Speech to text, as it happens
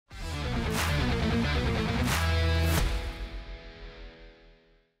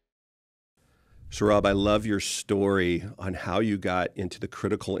Saurabh, I love your story on how you got into the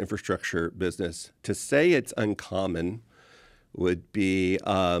critical infrastructure business. To say it's uncommon would be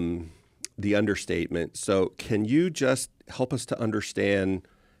the understatement. So, can you just help us to understand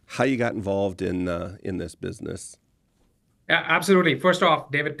how you got involved in this business? Yeah, absolutely. First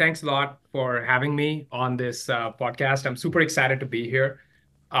off, David, thanks a lot for having me on this podcast. I'm super excited to be here.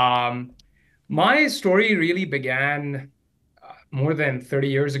 Um, my story really began more than 30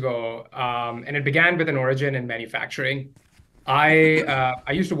 years ago, and it began with an origin in manufacturing. I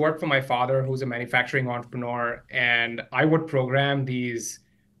used to work for my father, who's a manufacturing entrepreneur, and I would program these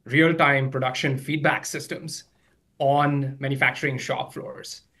real-time production feedback systems on manufacturing shop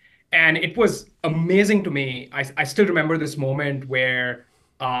floors. And it was amazing to me. I still remember this moment where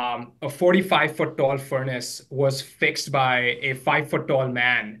a 45-foot tall furnace was fixed by a 5-foot tall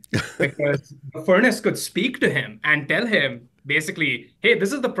man because the furnace could speak to him and tell him basically, hey,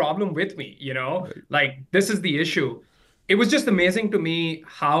 this is the problem with me, Right. like this is the issue. It was just amazing to me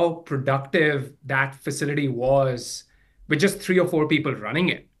how productive that facility was with just 3 or 4 people running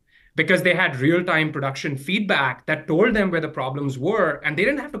it because they had real-time production feedback that told them where the problems were and they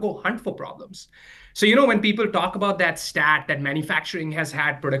didn't have to go hunt for problems. So, when people talk about that stat that manufacturing has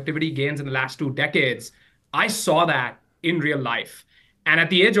had productivity gains in the last 2 decades, I saw that in real life. And at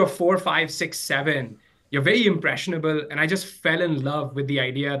the age of 4, 5, 6, 7, you're very impressionable. And I just fell in love with the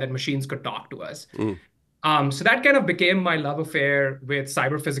idea that machines could talk to us. Mm. So that kind of became my love affair with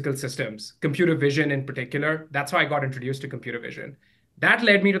cyber physical systems, computer vision in particular. That's how I got introduced to computer vision. That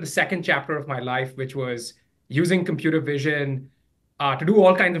led me to the second chapter of my life, which was using computer vision to do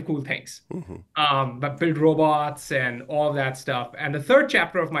all kinds of cool things, Hmm. but build robots and all of that stuff. And the third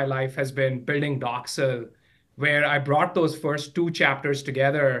chapter of my life has been building Doxel, where I brought those first two chapters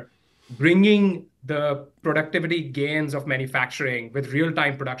together, bringing the productivity gains of manufacturing with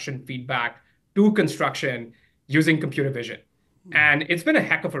real-time production feedback to construction using computer vision. And it's been a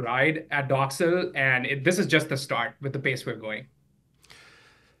heck of a ride at Doxel, and this is just the start with the pace we're going.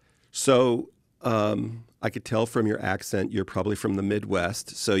 So, I could tell from your accent you're probably from the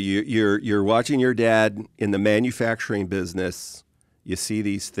Midwest. So you're watching your dad in the manufacturing business. You see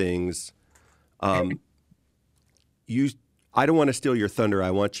these things. Um, you, I don't want to steal your thunder.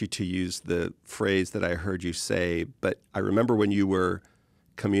 I want you to use the phrase that I heard you say. But I remember when you were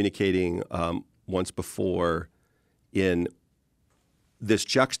communicating once before in this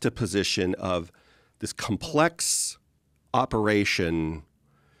juxtaposition of this complex operation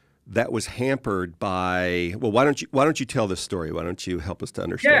that was hampered by, well, why don't you tell this story? Why don't you help us to Yeah,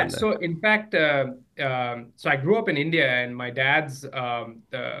 understand that? so in fact, so I grew up in India, and my dad's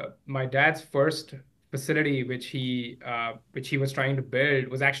first facility, which he was trying to build,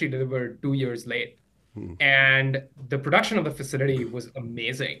 was actually delivered 2 years late. Hmm. And the production of the facility was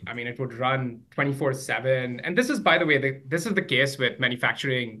amazing. I mean, it would run 24/7. And this is, by the way, this is the case with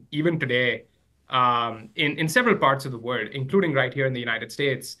manufacturing even today, in several parts of the world, including right here in the United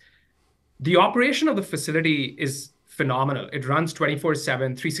States. The operation of the facility is phenomenal. It runs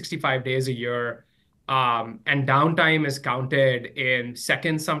 24/7, 365 days a year. And downtime is counted in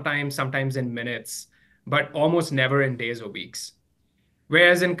seconds sometimes in minutes, but almost never in days or weeks.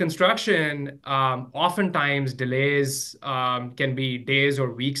 Whereas in construction, oftentimes delays can be days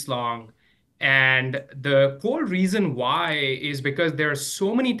or weeks long. And the core reason why is because there are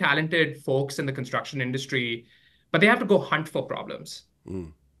so many talented folks in the construction industry, but they have to go hunt for problems.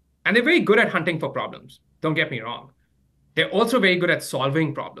 Mm. And they're very good at hunting for problems. Don't get me wrong. They're also very good at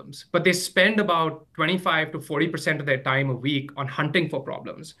solving problems, but they spend about 25 to 40% of their time a week on hunting for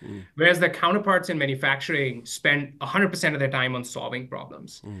problems, Mm. whereas their counterparts in manufacturing spend 100% of their time on solving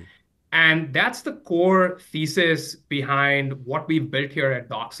problems. Mm. And that's the core thesis behind what we've built here at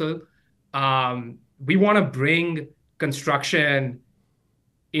Doxel. We want to bring construction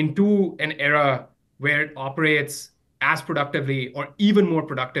into an era where it operates as productively or even more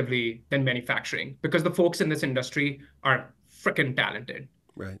productively than manufacturing because the folks in this industry are freaking talented.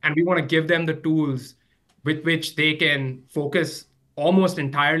 Right. And we want to give them the tools with which they can focus almost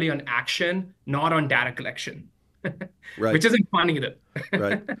entirely on action, not on data collection, Right. which isn't fun either.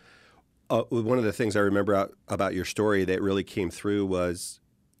 Right. One of the things I remember about your story that really came through was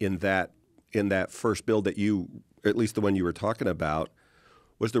in that first build that you, at least the one you were talking about,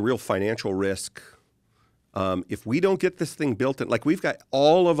 was the real financial risk. If we don't get this thing built, like we've got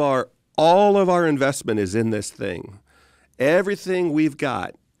all of our investment is in this thing. Everything we've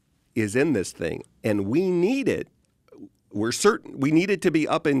got is in this thing, and we need it. We're certain we need it to be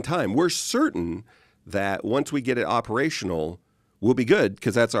up in time. We're certain that once we get it operational, we'll be good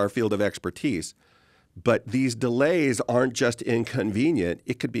because that's our field of expertise. But these delays aren't just inconvenient.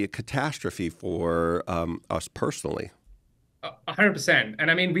 It could be a catastrophe for us personally. 100%.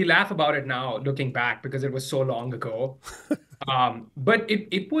 And I mean, we laugh about it now looking back because it was so long ago. But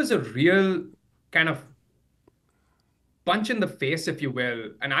it was a real kind of punch in the face, if you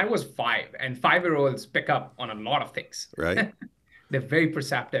will. And I was five, and 5-year-olds pick up on a lot of things. Right? They're very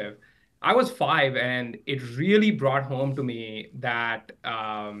perceptive. I was five, and it really brought home to me that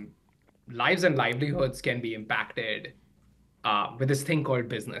lives and livelihoods can be impacted with this thing called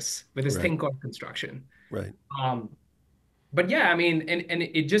business, with this Right. thing called construction. Right. Um, but yeah, I mean, and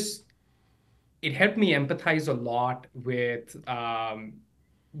it just it helped me empathize a lot with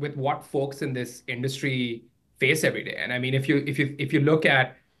what folks in this industry face every day. And I mean, if you look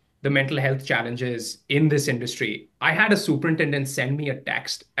at the mental health challenges in this industry, I had a superintendent send me a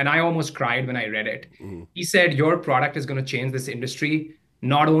text, and I almost cried when I read it. Mm. He said, "Your product is going to change this industry.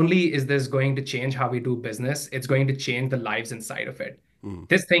 Not only is this going to change how we do business, it's going to change the lives inside of it. Mm.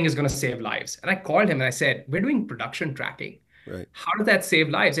 This thing is going to save lives." And I called him and I said, "We're doing production tracking. Right. How does that save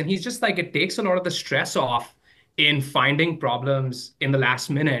lives?" And he's just like, "It takes a lot of the stress off in finding problems in the last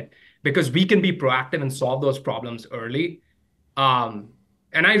minute because we can be proactive and solve those problems early." Um,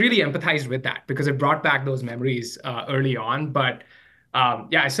 and I really empathized with that because it brought back those memories early on. But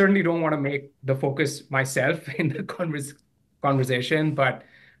yeah, I certainly don't want to make the focus myself in the conversation. But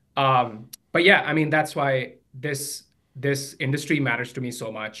yeah, I mean, that's why this industry matters to me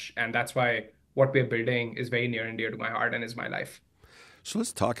so much, and that's why what we're building is very near and dear to my heart and is my life. So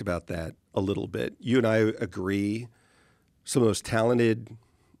let's talk about that a little bit. You and I agree some of those talented,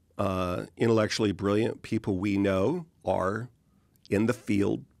 intellectually brilliant people we know are in the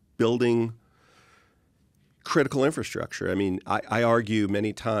field building critical infrastructure. I mean, I argue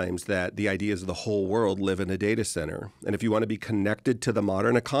many times that the ideas of the whole world live in a data center. And if you want to be connected to the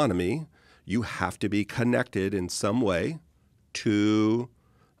modern economy, you have to be connected in some way to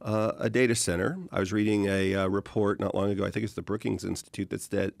a data center. I was reading a report not long ago, I think it's the Brookings Institute, that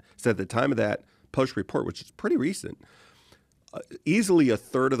said at the time of that post report, which is pretty recent, easily a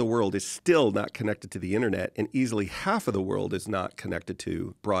third of the world is still not connected to the internet, and easily half of the world is not connected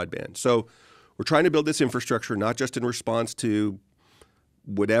to broadband. So we're trying to build this infrastructure not just in response to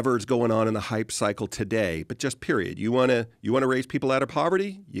whatever's going on in the hype cycle today, but just period. You want to raise people out of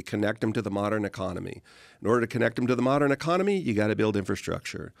poverty, you connect them to the modern economy. In order to connect them to the modern economy, you got to build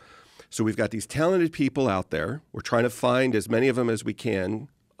infrastructure. So we've got these talented people out there. We're trying to find as many of them as we can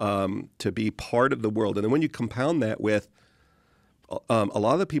to be part of the world. And then when you compound that with a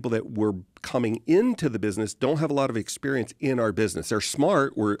lot of the people that were coming into the business don't have a lot of experience in our business. They're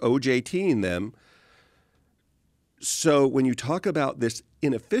smart. We're OJTing them. So when you talk about this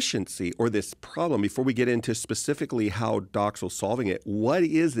inefficiency or this problem, before we get into specifically how Doxel's solving it, what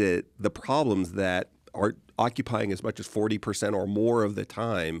is it, the problems that are occupying as much as 40% or more of the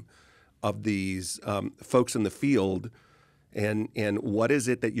time of these folks in the field, and what is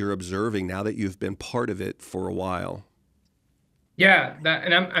it that you're observing now that you've been part of it for a while? Yeah,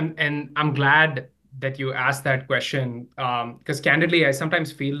 I'm glad that you asked that question because candidly, I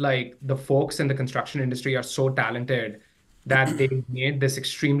sometimes feel like the folks in the construction industry are so talented that they made this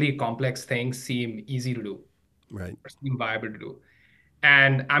extremely complex thing seem easy to do Right. or seem viable to do.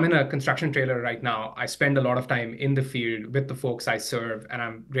 And I'm in a construction trailer right now. I spend a lot of time in the field with the folks I serve, and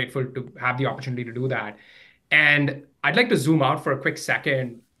I'm grateful to have the opportunity to do that. And I'd like to zoom out for a quick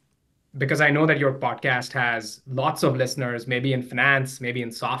second because I know that your podcast has lots of listeners, maybe in finance, maybe in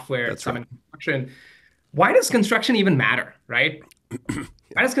software, That's some right. in construction. Why does construction even matter, right?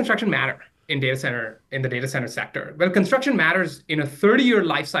 Why does construction matter in the data center sector? Well, construction matters in a 30-year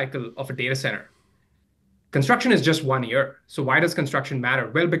life cycle of a data center. Construction is just 1 year. So why does construction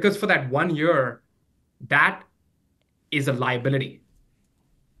matter? Well, because for that 1 year, that is a liability.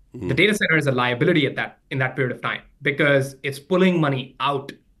 The data center is a liability in that period of time because it's pulling money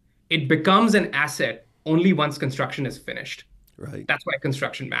out. It becomes an asset only once construction is finished. Right. That's why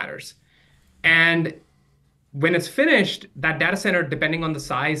construction matters. And when it's finished, that data center, depending on the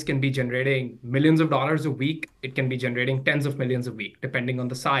size, can be generating millions of dollars a week. It can be generating tens of millions a week, depending on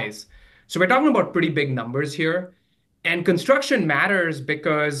the size. So we're talking about pretty big numbers here. And construction matters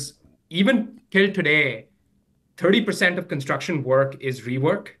because even till today, 30% of construction work is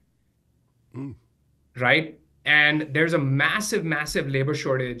rework, Mm. right? And there's a massive, massive labor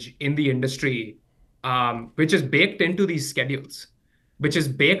shortage in the industry, which is baked into these schedules, which is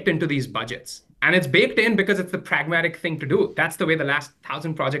baked into these budgets. And it's baked in because it's the pragmatic thing to do. That's the way the last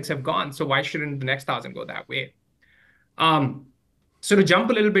 1,000 projects have gone. So why shouldn't the next 1,000 go that way? So to jump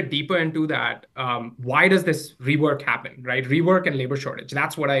a little bit deeper into that, why does this rework happen, right? Rework and labor shortage.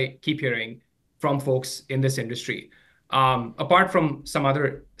 That's what I keep hearing from folks in this industry. Apart from some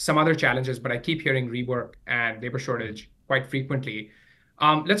other challenges, but I keep hearing rework and labor shortage quite frequently.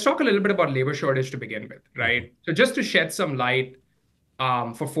 Let's talk a little bit about labor shortage to begin with, right? So just to shed some light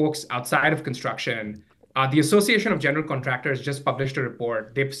for folks outside of construction, the Association of General Contractors just published a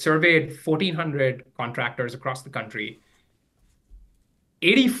report. They've surveyed 1,400 contractors across the country.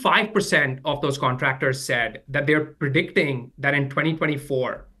 85% of those contractors said that they're predicting that in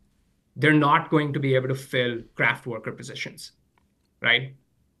 2024, they're not going to be able to fill craft worker positions, right?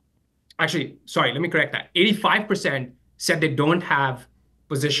 Actually, sorry, let me correct that. 85% said they don't have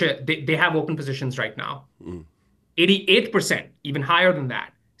they have open positions right now. 88%, even higher than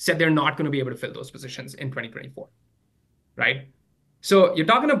that, said they're not going to be able to fill those positions in 2024, right? So you're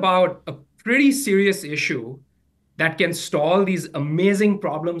talking about a pretty serious issue that can stall these amazing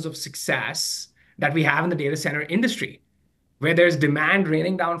problems of success that we have in the data center industry, where there's demand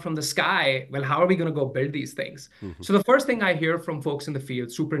raining down from the sky. Well, how are we going to go build these things? So the first thing I hear from folks in the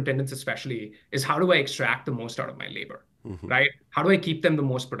field, superintendents especially, is how do I extract the most out of my labor, right? How do I keep them the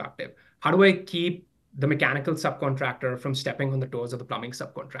most productive? How do I keep the mechanical subcontractor from stepping on the toes of the plumbing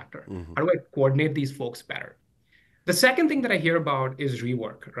subcontractor? How do I coordinate these folks better? The second thing that I hear about is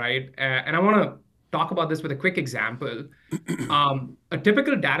rework, right? And I want to talk about this with a quick example. A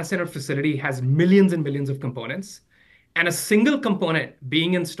typical data center facility has millions and millions of components, and a single component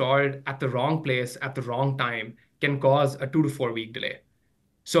being installed at the wrong place at the wrong time can cause a 2 to 4 week delay.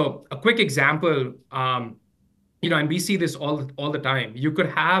 So a quick example, and we see this all the time. You could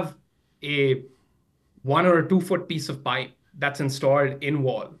have a 1 or 2 foot piece of pipe that's installed in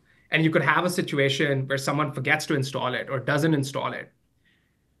wall, and you could have a situation where someone forgets to install it or doesn't install it.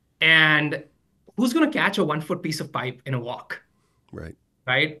 And who's going to catch a 1 foot piece of pipe in a walk? Right.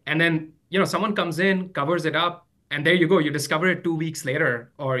 Right. And then, someone comes in, covers it up, and there you go. You discover it 2 weeks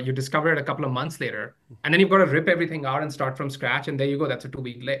later, or you discover it a couple of months later. And then you've got to rip everything out and start from scratch. And there you go. That's a 2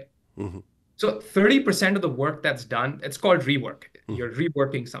 week delay. So 30% of the work that's done, it's called rework. You're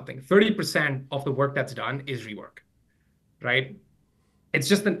reworking something. 30% of the work that's done is rework, right? It's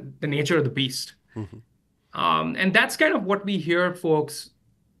just the nature of the beast. And that's kind of what we hear folks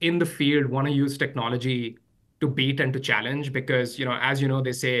in the field want to use technology to beat and to challenge, because, as you know,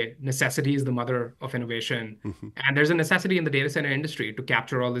 they say necessity is the mother of innovation. And there's a necessity in the data center industry to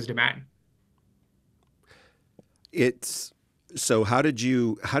capture all this demand. So how did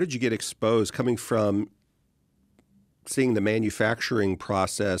you get exposed, coming from seeing the manufacturing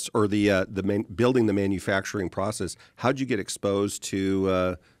process, or building the manufacturing process? How did you get exposed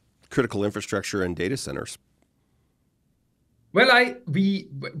to critical infrastructure and data centers? Well,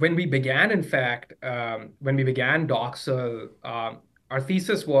 when we began Doxel, our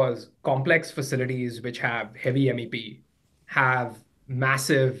thesis was complex facilities which have heavy MEP have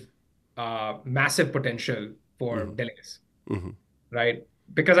massive potential for delays, right?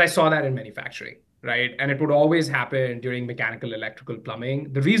 Because I saw that in manufacturing, right? And it would always happen during mechanical, electrical,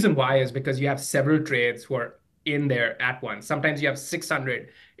 plumbing. The reason why is because you have several trades who are in there at once. Sometimes you have 600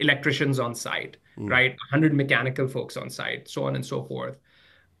 electricians on site, right? 100 mechanical folks on site, so on and so forth.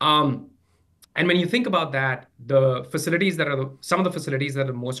 And when you think about that, some of the facilities that are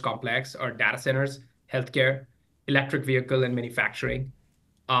the most complex are data centers, healthcare, electric vehicle and manufacturing,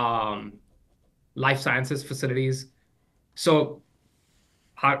 life sciences facilities. So,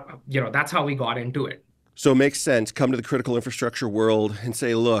 that's how we got into it. So it makes sense. Come to the critical infrastructure world and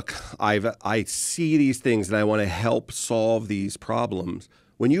say, look, I see these things and I want to help solve these problems.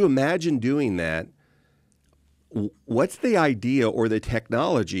 When you imagine doing that, what's the idea or the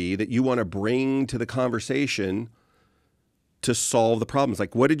technology that you want to bring to the conversation to solve the problems?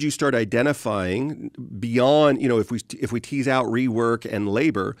 Like, what did you start identifying beyond, if we tease out rework and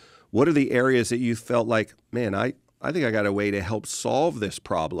labor, what are the areas that you felt like, man, I think I got a way to help solve this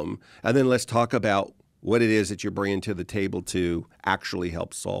problem? And then let's talk about what it is that you're bringing to the table to actually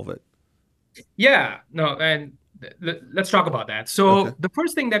help solve it. Yeah, no, and let's talk about that. So The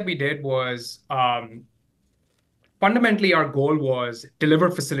first thing that we did was, fundamentally, our goal was deliver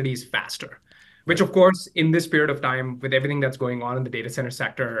facilities faster, which of course, in this period of time, with everything that's going on in the data center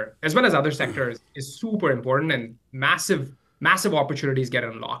sector, as well as other sectors, is super important, and massive opportunities get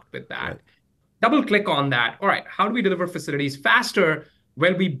unlocked with that. Right. Double click on that. All right, how do we deliver facilities faster?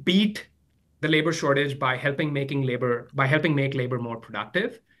 Well, we beat the labor shortage by helping make labor more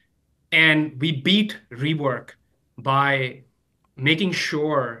productive. And we beat rework by making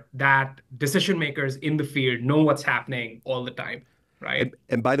sure that decision makers in the field know what's happening all the time, right?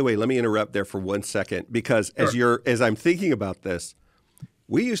 And by the way, let me interrupt there for 1 second, because as I'm thinking about this,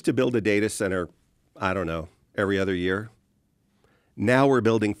 we used to build a data center, I don't know, every other year. Now we're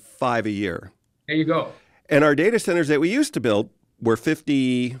building 5 a year. There you go. And our data centers that we used to build were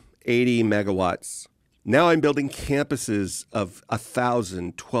 50, 80 megawatts. Now I'm building campuses of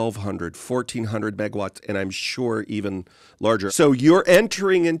 1,000, 1,200, 1,400 megawatts, and I'm sure even larger. So you're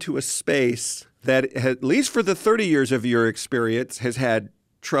entering into a space that, at least for the 30 years of your experience, has had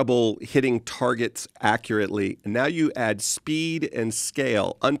trouble hitting targets accurately. And now you add speed and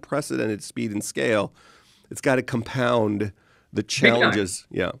scale, unprecedented speed and scale. It's got to compound the Big time. challenges.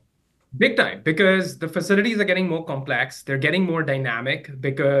 Yeah. Big time, because the facilities are getting more complex. They're getting more dynamic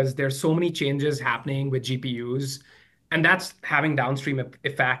because there's so many changes happening with GPUs, and that's having downstream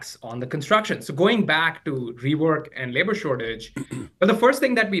effects on the construction. So going back to rework and labor shortage, but the first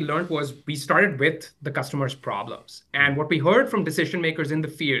thing that we learned was we started with the customer's problems. And what we heard from decision makers in the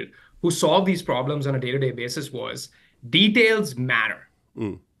field who solve these problems on a day-to-day basis was details matter.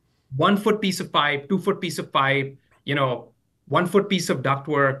 1 foot piece of pipe, 2 foot piece of pipe, 1 foot piece of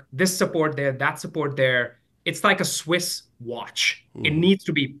ductwork, this support there, that support there. It's like a Swiss watch. It needs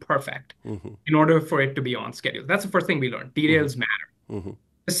to be perfect in order for it to be on schedule. That's the first thing we learned. Details matter.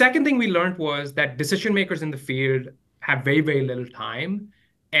 The second thing we learned was that decision makers in the field have very, very little time.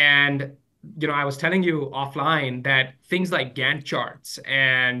 And I was telling you offline that things like Gantt charts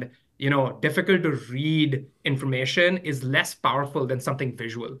and difficult to read information is less powerful than something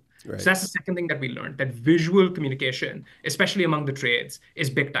visual. Right. So that's the second thing that we learned, that visual communication, especially among the trades, is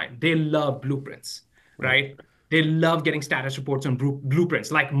big time. They love blueprints, right? They love getting status reports on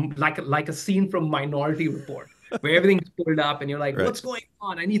blueprints, like a scene from Minority Report, where everything's pulled up and you're like, what's going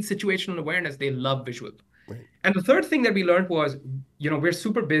on? I need situational awareness. They love visual. Right. And the third thing that we learned was, we're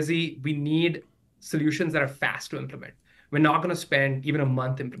super busy. We need solutions that are fast to implement. We're not going to spend even a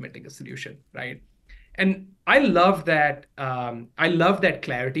month implementing a solution, right? And I love that. I love that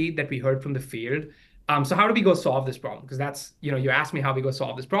clarity that we heard from the field. So how do we go solve this problem? Because that's, you asked me how we go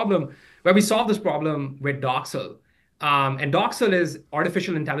solve this problem. Well, we solve this problem with Doxel. And Doxel is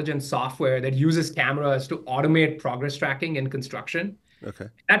artificial intelligence software that uses cameras to automate progress tracking in construction. Okay.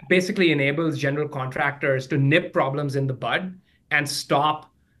 That basically enables general contractors to nip problems in the bud and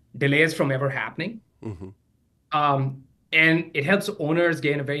stop delays from ever happening. And it helps owners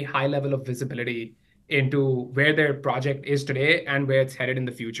gain a very high level of visibility into where their project is today and where it's headed in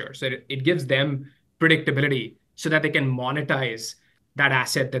the future. So it gives them predictability so that they can monetize that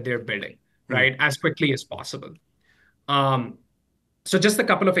asset that they're building, right, as quickly as possible. So just a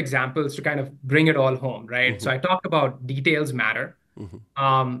couple of examples to kind of bring it all home, right? So I talked about details matter.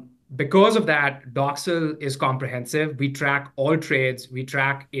 Because of that, Doxel is comprehensive. We track all trades. We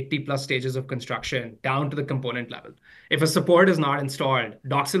track 80 plus stages of construction down to the component level. If a support is not installed,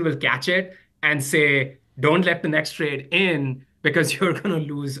 Doxel will catch it and say, don't let the next trade in because you're going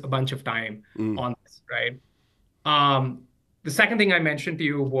to lose a bunch of time on this, right? The second thing I mentioned to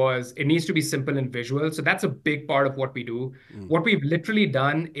you was it needs to be simple and visual. So that's a big part of what we do. What we've literally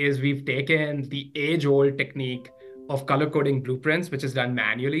done is we've taken the age-old technique of color coding blueprints, which is done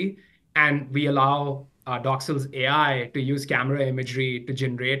manually, and we allow Doxel's AI to use camera imagery to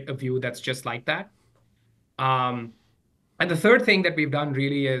generate a view that's just like that. And the third thing that we've done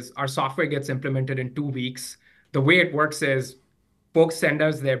really is our software gets implemented in 2 weeks. The way it works is folks send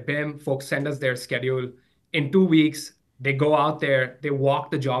us their BIM, folks send us their schedule. In 2 weeks, they go out there, they walk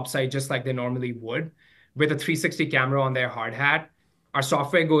the job site just like they normally would with a 360 camera on their hard hat. Our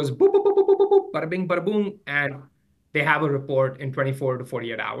software goes boop, boop, boop, boop, boop, boop, bada bing, bada boom, and they have a report in 24 to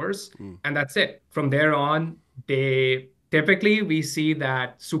 48 hours. And that's it. From there on, typically we see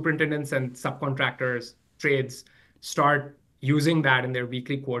that superintendents and subcontractors, trades, start using that in their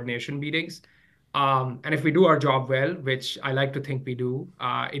weekly coordination meetings. And if we do our job well, which I like to think we do,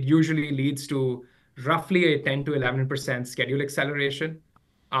 it usually leads to roughly a 10 to 11% schedule acceleration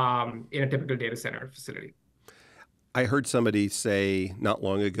in a typical data center facility. I heard somebody say not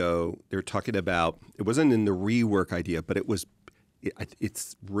long ago, they were talking about, it wasn't in the rework idea, but it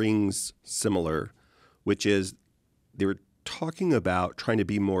rings similar, which is they were talking about trying to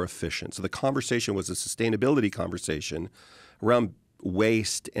be more efficient. So the conversation was a sustainability conversation around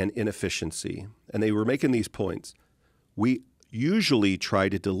waste and inefficiency. And they were making these points. We usually try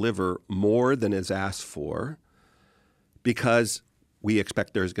to deliver more than is asked for because we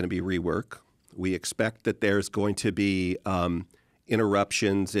expect there's going to be rework. We expect that there's going to be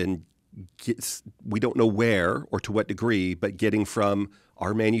interruptions and we don't know where or to what degree, but getting from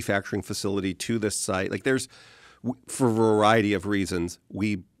our manufacturing facility to this site. Like for a variety of reasons,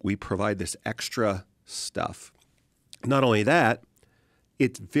 we provide this extra stuff. Not only that,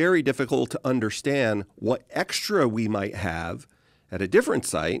 it's very difficult to understand what extra we might have at a different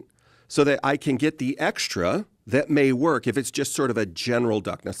site so that I can get the extra that may work if it's just sort of a general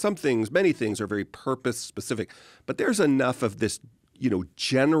duck. Now, some things, many things are very purpose specific, but there's enough of this,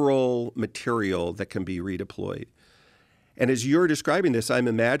 general material that can be redeployed. And as you're describing this, I'm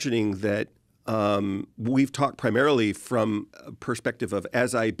imagining that we've talked primarily from a perspective of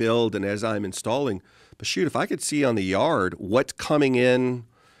as I build and as I'm installing. But shoot, if I could see on the yard what's coming in,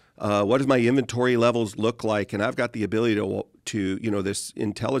 what does my inventory levels look like, and I've got the ability to this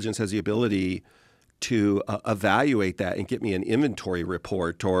intelligence has the ability to evaluate that and get me an inventory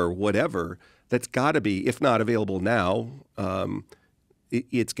report or whatever. That's got to be, if not available now,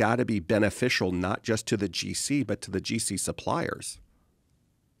 it's got to be beneficial not just to the GC but to the GC suppliers.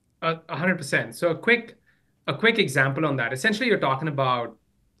 100%. So a quick example on that. Essentially, you're talking about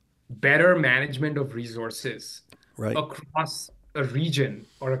better management of resources Right. across a region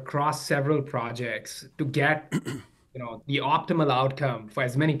or across several projects to get the optimal outcome for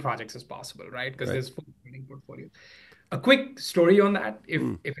as many projects as possible, right? Because Right. there's full training portfolio. A quick story on that, if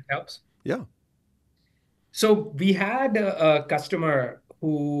it helps. Yeah. So we had a customer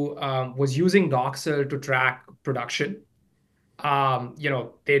who was using Doxel to track production.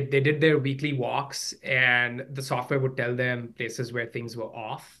 They did their weekly walks, and the software would tell them places where things were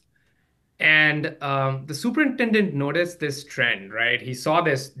off. And the superintendent noticed this trend, right? He saw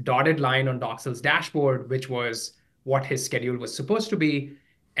this dotted line on Doxel's dashboard, which was what his schedule was supposed to be.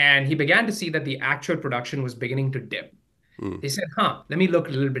 And he began to see that the actual production was beginning to dip. He said, let me look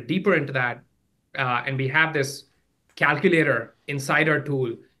a little bit deeper into that. And we have this calculator inside our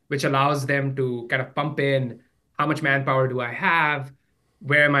tool, which allows them to kind of pump in how much manpower do I have?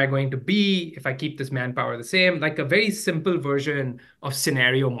 Where am I going to be if I keep this manpower the same? Like a very simple version of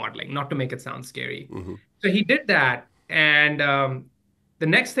scenario modeling, not to make it sound scary. So he did that. And the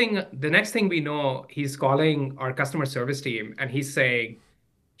next thing we know, he's calling our customer service team and he's saying,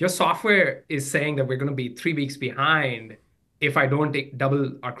 your software is saying that we're going to be 3 weeks behind if I don't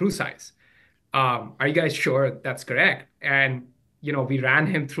double our crew size. Are you guys sure that's correct? And, we ran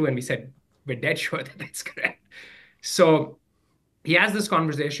him through and we said, we're dead sure that that's correct. So he has this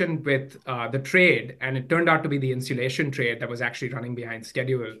conversation with the trade, and it turned out to be the insulation trade that was actually running behind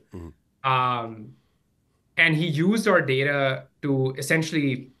schedule. And he used our data to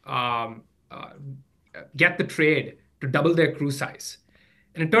essentially get the trade to double their crew size.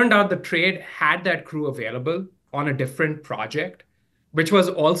 And it turned out the trade had that crew available on a different project, which was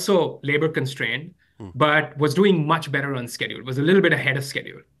also labor constrained, but was doing much better on schedule. It was a little bit ahead of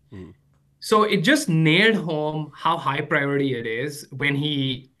schedule. So it just nailed home how high priority it is when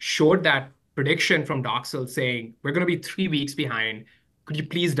he showed that prediction from Doxel saying, we're going to be 3 weeks behind. Could you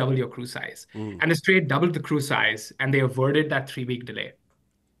please double your crew size? And the trade doubled the crew size, and they averted that 3-week delay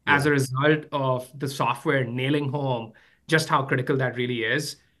as a result of the software nailing home just how critical that really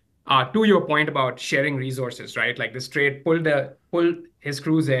is. To your point about sharing resources, right? Like this trade pulled his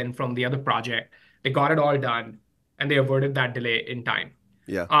crews in from the other project. They got it all done, and they averted that delay in time.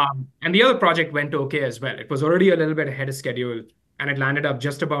 Yeah. And the other project went okay as well. It was already a little bit ahead of schedule, and it landed up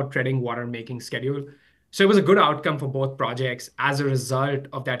just about treading water making schedule. So it was a good outcome for both projects as a result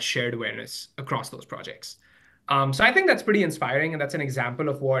of that shared awareness across those projects. So I think that's pretty inspiring, and that's an example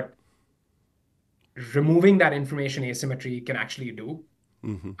of what removing that information asymmetry can actually do.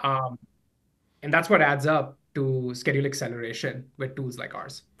 And that's what adds up to schedule acceleration with tools like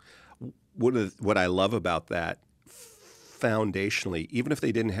ours. What I love about that, foundationally, even if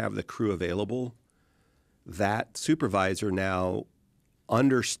they didn't have the crew available, that supervisor now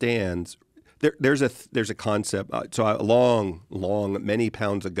understands. There's a concept. So many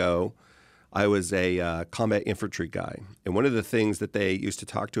pounds ago, I was a combat infantry guy, and one of the things that they used to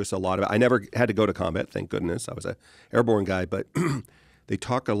talk to us a lot about. I never had to go to combat, thank goodness. I was an airborne guy, but they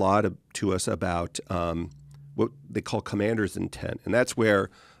talk a lot to us about what they call commander's intent, and that's where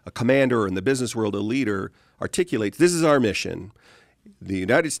a commander, or in the business world, a leader, articulates, this is our mission. The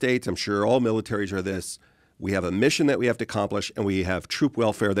United States, I'm sure all militaries are this, we have a mission that we have to accomplish, and we have troop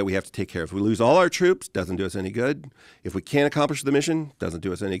welfare that we have to take care of. If we lose all our troops, doesn't do us any good. If we can't accomplish the mission, doesn't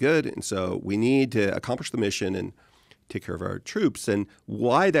do us any good. And so we need to accomplish the mission and take care of our troops. And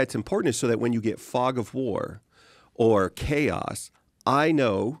why that's important is so that when you get fog of war or chaos, I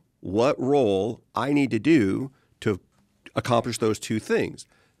know what role I need to do to accomplish those two things.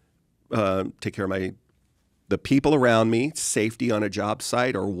 Take care of the people around me, safety on a job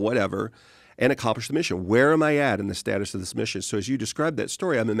site or whatever, and accomplish the mission. Where am I at in the status of this mission? So as you described that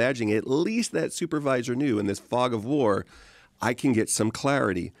story, I'm imagining at least that supervisor knew in this fog of war, I can get some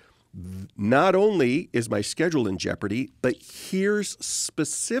clarity. Not only is my schedule in jeopardy, but here's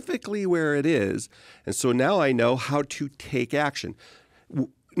specifically where it is. And so now I know how to take action.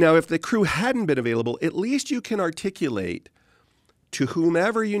 Now, if the crew hadn't been available, at least you can articulate to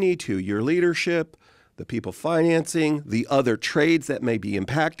whomever you need to, your leadership, the people financing, the other trades that may be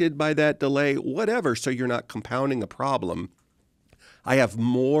impacted by that delay, whatever, so you're not compounding a problem. I have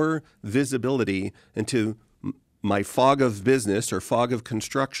more visibility into my fog of business or fog of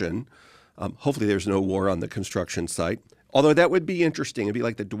construction. Hopefully there's no war on the construction site. Although that would be interesting. It'd be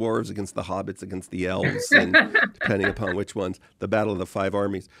like the dwarves against the hobbits against the elves, and depending upon which ones, the battle of the five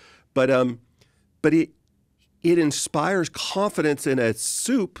armies. But it inspires confidence in a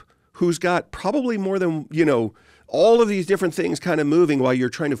soup who's got probably more than, all of these different things kind of moving while you're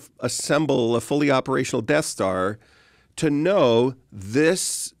trying to assemble a fully operational Death Star, to know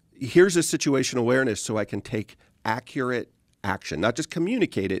this, here's a situation awareness so I can take accurate action, not just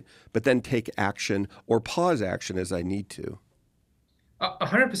communicate it, but then take action or pause action as I need to.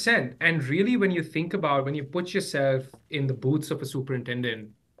 100%. And really, when you think about, when you put yourself in the boots of a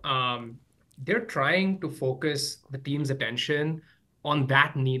superintendent, they're trying to focus the team's attention on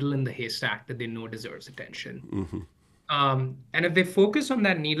that needle in the haystack that they know deserves attention. And if they focus on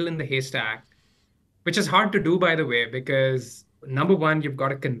that needle in the haystack, which is hard to do, by the way, because number one, you've got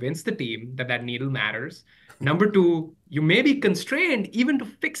to convince the team that that needle matters. Number two, you may be constrained even to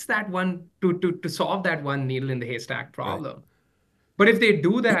fix that one, to solve that one needle in the haystack problem. Right. But if they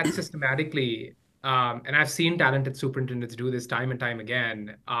do that systematically, and I've seen talented superintendents do this time and time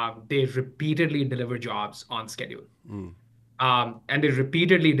again, they repeatedly deliver jobs on schedule. And they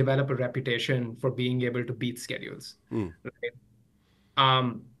repeatedly develop a reputation for being able to beat schedules.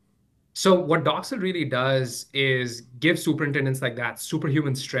 Right? So what Doxel really does is give superintendents like that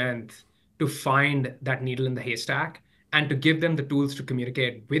superhuman strength to find that needle in the haystack, and to give them the tools to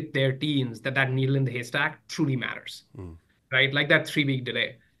communicate with their teams that that needle in the haystack truly matters, right? Like that 3-week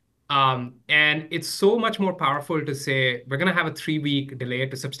delay. And it's so much more powerful to say, we're going to have a 3-week delay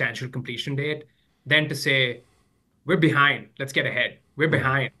to substantial completion date, than to say, we're behind, let's get ahead. We're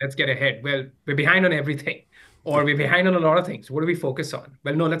behind, let's get ahead. Well, we're behind on everything. Or we're behind on a lot of things. What do we focus on?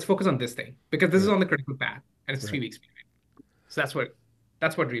 Well, no, let's focus on this thing, because this is on the critical path, and it's 3 weeks behind. So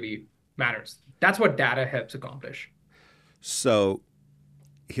that's what really matters. That's what data helps accomplish. So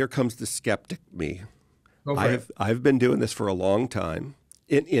here comes the skeptic me. I've been doing this for a long time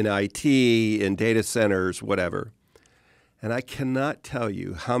in IT, in data centers, whatever. And I cannot tell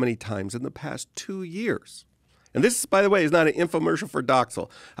you how many times in the past 2 years, and this, by the way, is not an infomercial for Doxel.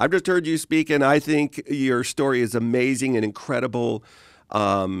 I've just heard you speak, and I think your story is amazing and incredible.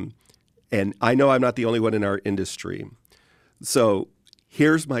 And I know I'm not the only one in our industry. So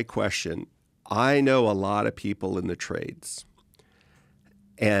here's my question. I know a lot of people in the trades,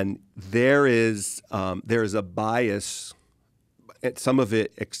 and there is a bias, some of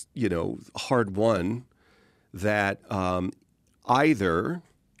it, hard won, that either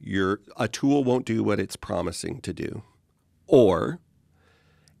a tool won't do what it's promising to do, or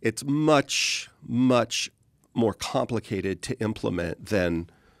it's much, much more complicated to implement than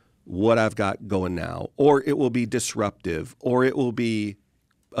what I've got going now, or it will be disruptive, or it will be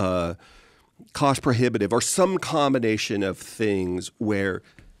cost prohibitive, or some combination of things where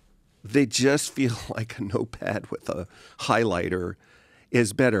they just feel like a notepad with a highlighter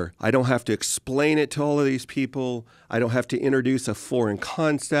is better. I don't have to explain it to all of these people. I don't have to introduce a foreign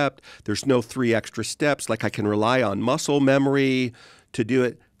concept. There's no 3 extra steps. Like, I can rely on muscle memory to do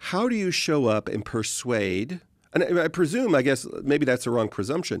it. How do you show up and persuade? And I presume, I guess, maybe that's the wrong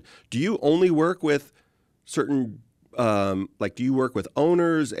presumption. Do you only work with certain, do you work with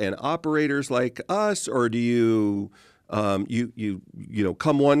owners and operators like us, or do you,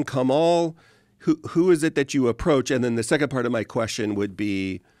 come one, come all? Who is it that you approach? And then the second part of my question would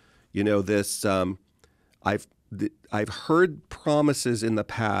be, I've heard promises in the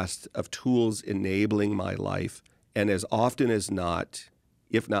past of tools enabling my life, and as often as not,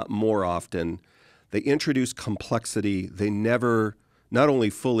 if not more often, they introduce complexity. They never not only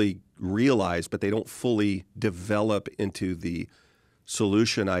fully realize, but they don't fully develop into the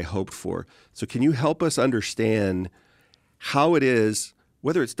solution I hoped for. So can you help us understand how it is,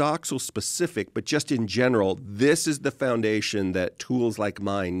 whether it's Doxel specific, but just in general, this is the foundation that tools like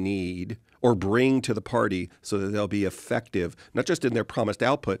mine need or bring to the party so that they'll be effective, not just in their promised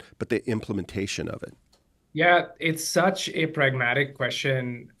output, but the implementation of it? Yeah, it's such a pragmatic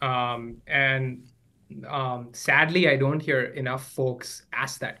question. And sadly, I don't hear enough folks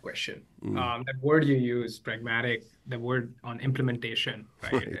ask that question. That word you use, pragmatic, the word on implementation,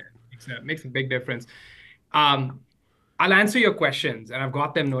 right? It makes a big difference. I'll answer your questions, and I've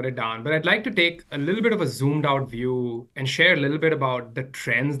got them noted down, but I'd like to take a little bit of a zoomed out view and share a little bit about the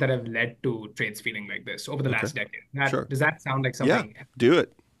trends that have led to trades feeling like this over the last decade. Does that sound like something? Yeah, do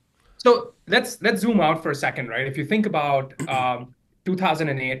it. So let's zoom out for a second, right? If you think about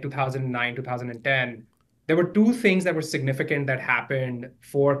 2008, 2009, 2010, there were two things that were significant that happened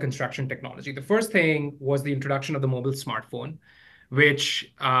for construction technology. The first thing was the introduction of the mobile smartphone,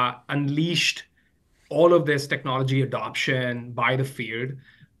 which unleashed all of this technology adoption by the field.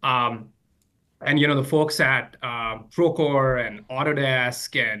 Um, and the folks at Procore and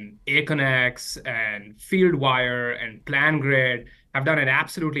Autodesk and Aconex and Fieldwire and PlanGrid have done an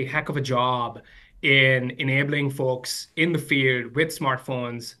absolutely heck of a job in enabling folks in the field with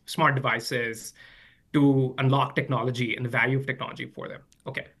smartphones, smart devices, to unlock technology and the value of technology for them.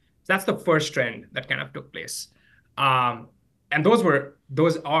 Okay, so that's the first trend that kind of took place, um, and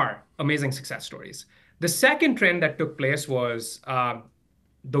those are amazing success stories. The second trend that took place was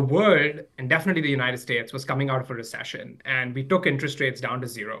the world, and definitely the United States, was coming out of a recession, and we took interest rates down to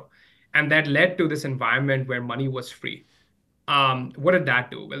zero. And that led to this environment where money was free. What did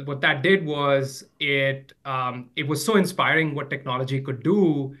that do? Well, what that did was it was so inspiring what technology could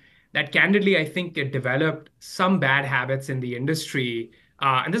do that candidly, I think it developed some bad habits in the industry.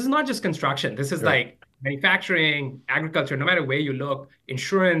 And this is not just construction. This is Right. like manufacturing, agriculture, no matter where you look,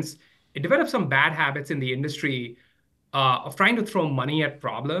 insurance. It developed some bad habits in the industry of trying to throw money at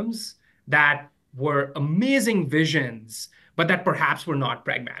problems that were amazing visions, but that perhaps were not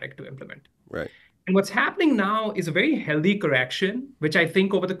pragmatic to implement. Right. And what's happening now is a very healthy correction, which I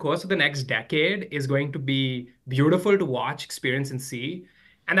think over the course of the next decade is going to be beautiful to watch, experience, and see.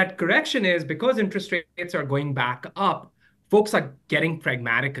 And that correction is because interest rates are going back up, folks are getting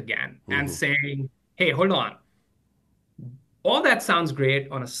pragmatic again and Hmm. saying, hey, hold on, all that sounds great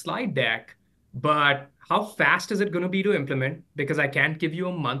on a slide deck, but how fast is it going to be to implement? Because I can't give you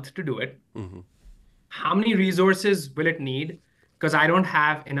a month to do it. Hmm. How many resources will it need? Because I don't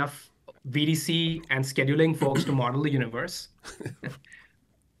have enough VDC and scheduling folks to model the universe.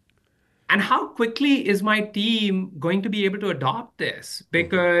 And how quickly is my team going to be able to adopt this? Hmm.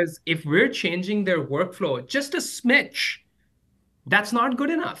 Because if we're changing their workflow just a smidge, that's not good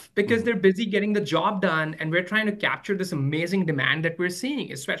enough because Hmm. they're busy getting the job done. And we're trying to capture this amazing demand that we're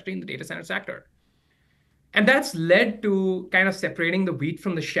seeing, especially in the data center sector. And that's led to kind of separating the wheat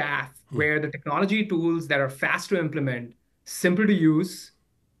from the chaff, where the technology tools that are fast to implement, simple to use,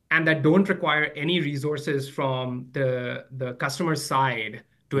 and that don't require any resources from the customer side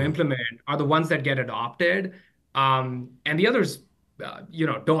to Hmm. implement are the ones that get adopted. And the others,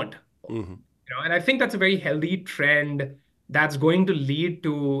 don't. Hmm. And I think that's a very healthy trend that's going to lead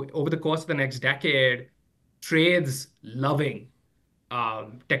to, over the course of the next decade, trades loving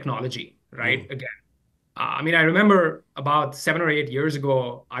technology, right? Hmm. Again, I mean, I remember about 7 or 8 years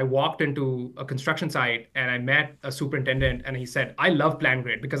ago, I walked into a construction site and I met a superintendent, and he said, I love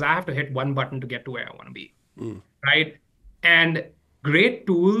PlanGrid because I have to hit one button to get to where I want to be, Hmm. right? And great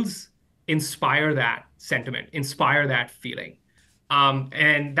tools inspire that sentiment, inspire that feeling.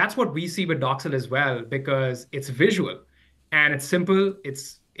 And that's what we see with Doxel as well, because it's visual and it's simple.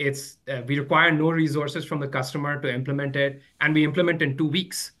 We require no resources from the customer to implement it, and we implement in 2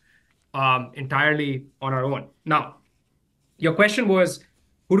 weeks entirely on our own. Now, your question was,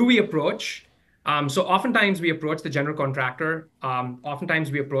 who do we approach? So oftentimes we approach the general contractor.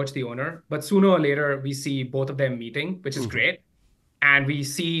 Oftentimes we approach the owner, but sooner or later we see both of them meeting, which is Hmm. great, and we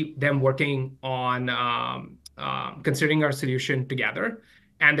see them working on considering our solution together.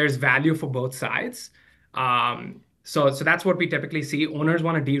 And there's value for both sides. So that's what we typically see. Owners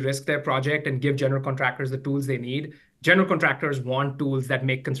want to de-risk their project and give general contractors the tools they need. General contractors want tools that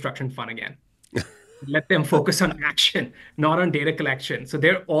make construction fun again. Let them focus on action, not on data collection. So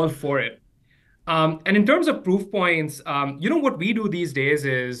they're all for it. And in terms of proof points, what we do these days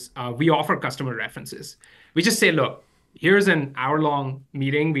is we offer customer references. We just say, look, here's an hour-long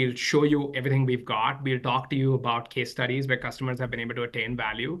meeting. We'll show you everything we've got. We'll talk to you about case studies where customers have been able to attain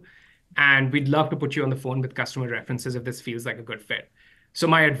value. And we'd love to put you on the phone with customer references if this feels like a good fit. So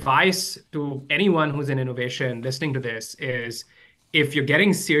my advice to anyone who's in innovation listening to this is if you're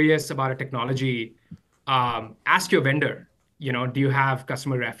getting serious about a technology, ask your vendor, do you have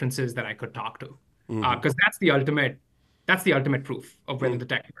customer references that I could talk to? Hmm. Because that's the ultimate proof of whether the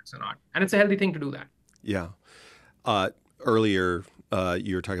tech works or not. And it's a healthy thing to do that. Yeah. Uh, Earlier,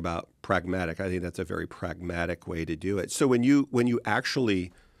 you were talking about pragmatic. I think that's a very pragmatic way to do it. So when you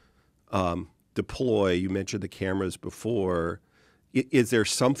actually deploy, you mentioned the cameras before. Is there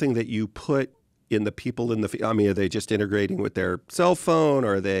something that you put in the people in the? I mean, are they just integrating with their cell phone?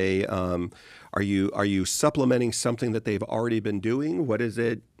 Are they? Are you supplementing something that they've already been doing? What is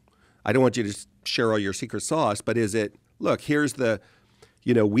it? I don't want you to share all your secret sauce, but is it? Look, here's the.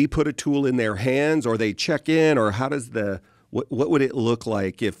 We put a tool in their hands, or they check in, or how does the? what would it look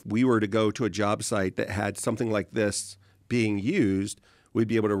like if we were to go to a job site that had something like this being used? We'd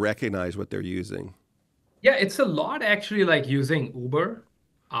be able to recognize what they're using. Yeah, it's a lot actually like using Uber,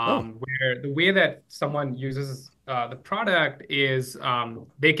 Oh, where the way that someone uses the product is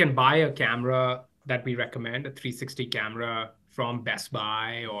they can buy a camera that we recommend, a 360 camera from Best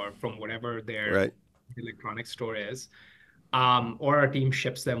Buy or from whatever their right. electronics store is, or our team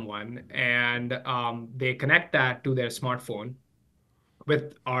ships them one, and they connect that to their smartphone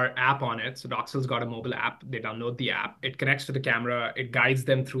with our app on it. So Doxel's got a mobile app. They download the app. It connects to the camera. It guides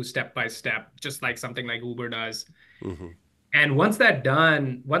them through step by step, just like something like Uber does. Hmm. And once that's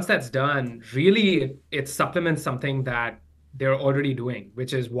done, really it supplements something that they're already doing,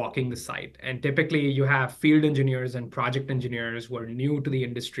 which is walking the site. And typically you have field engineers and project engineers who are new to the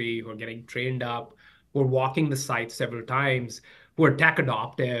industry, who are getting trained up, who are walking the site several times, who are tech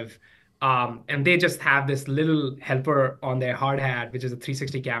adoptive. And they just have this little helper on their hard hat, which is a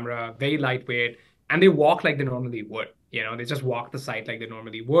 360 camera, very lightweight, and they walk like they normally would. They just walk the site like they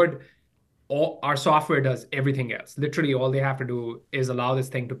normally would. Our software does everything else. Literally, all they have to do is allow this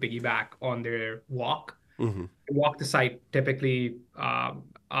thing to piggyback on their walk. Hmm. They walk the site typically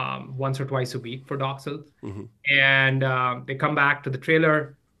once or twice a week for Doxel, Hmm. and they come back to the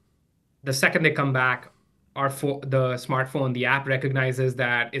trailer. The second they come back, the smartphone, the app recognizes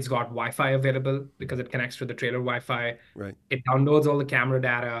that it's got Wi-Fi available because it connects to the trailer Wi-Fi. Right. It downloads all the camera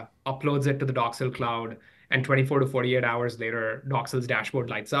data, uploads it to the Doxel cloud, and 24 to 48 hours later, Doxel's dashboard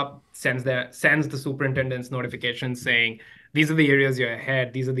lights up, sends the superintendent's notification saying, these are the areas you're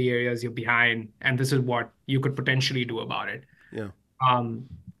ahead, these are the areas you're behind, and this is what you could potentially do about it. Yeah. Um,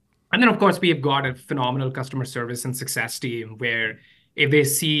 and then, of course, we have got a phenomenal customer service and success team where if they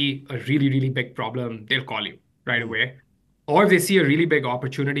see a really, really big problem, they'll call you right Hmm. away. Or if they see a really big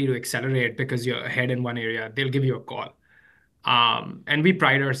opportunity to accelerate because you're ahead in one area, they'll give you a call. And we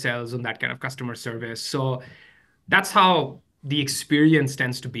pride ourselves on that kind of customer service. So that's how the experience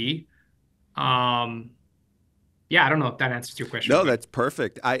tends to be. Um, yeah, I don't know if that answers your question, No, but that's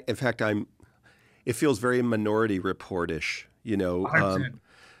perfect. In fact, it feels very Minority Report-ish, 100%.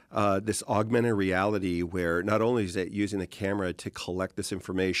 this augmented reality where not only is it using the camera to collect this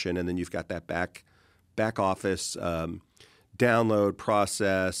information, and then you've got that back office download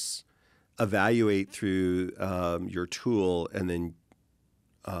process, evaluate through your tool, and then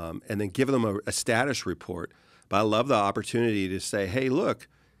give them a status report. But I love the opportunity to say, hey, look,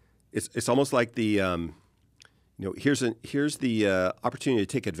 it's almost like here's the opportunity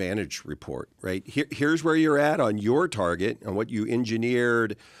to take advantage report, right? Here's where you're at on your target and what you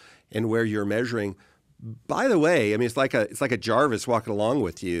engineered and where you're measuring. By the way, I mean, it's like a Jarvis walking along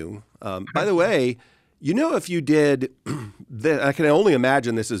with you. By the 100%. way, if you did that, I can only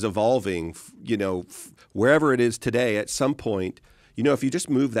imagine this is evolving, wherever it is today at some point, if you just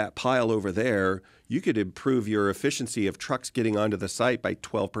move that pile over there, you could improve your efficiency of trucks getting onto the site by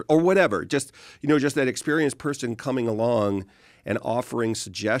 12% or whatever. Just that experienced person coming along and offering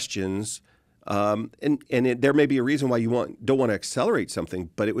suggestions. There may be a reason why you don't want to accelerate something,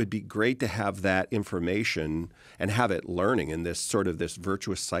 but it would be great to have that information and have it learning in this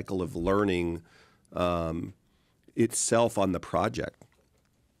virtuous cycle of learning itself on the project.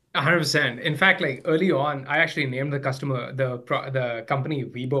 100%. In fact, like early on, I actually named the company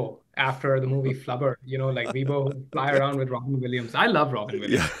Weibo after the movie Flubber. Like Weibo who fly around with Robin Williams. I love Robin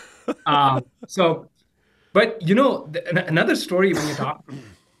Yeah. Williams. So, but another story when you talk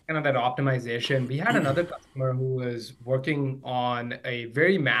kind of that optimization, we had another customer who was working on a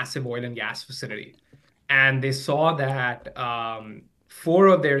very massive oil and gas facility, and they saw that four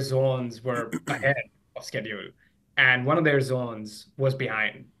of their zones were ahead of schedule, and one of their zones was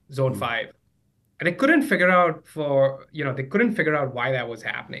behind, zone Mm. five. And they couldn't figure out why that was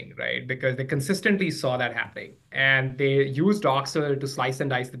happening, right? Because they consistently saw that happening. And they used Doxel to slice and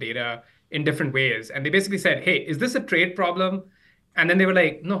dice the data in different ways. And they basically said, hey, is this a trade problem? And then they were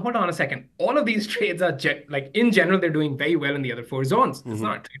like, no, hold on a second. All of these trades are like in general, they're doing very well in the other four zones. It's Hmm.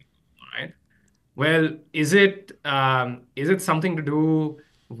 not a trade problem, right? Well, is it something to do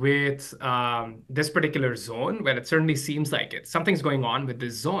with this particular zone? Well, it certainly seems like it. Something's going on with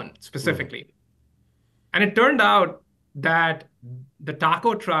this zone Hmm. specifically. And it turned out that the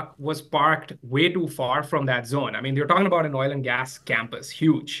taco truck was parked way too far from that zone. I mean, you're talking about an oil and gas campus,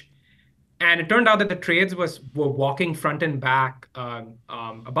 huge. And it turned out that the trades were walking front and back about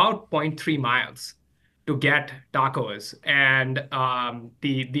zero point 0.3 miles to get tacos. And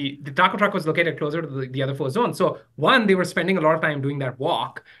the taco truck was located closer to the other four zones. So one, they were spending a lot of time doing that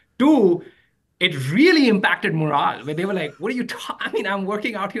walk. Two, it really impacted morale where they were like, what are you talking? I mean, I'm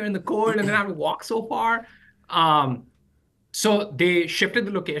working out here in the cold and then I have to walk so far. Um, So they shifted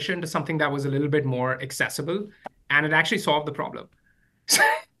the location to something that was a little bit more accessible, and it actually solved the problem.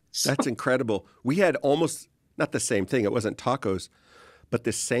 That's So, incredible. We had almost not the same thing. It wasn't tacos, but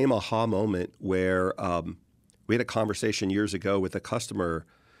the same aha moment where we had a conversation years ago with a customer,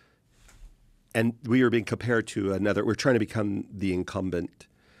 and we were being compared to another. We're trying to become the incumbent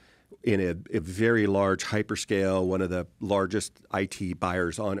in a very large hyperscale, one of the largest IT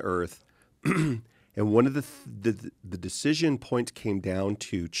buyers on earth. And one of the decision points came down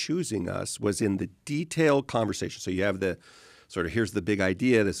to choosing us was in the detailed conversation. So you have the sort of, here's the big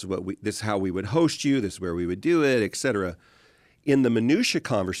idea. This is how we would host you. This is where we would do it, et cetera. In the minutia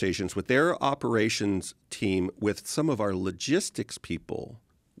conversations with their operations team, with some of our logistics people,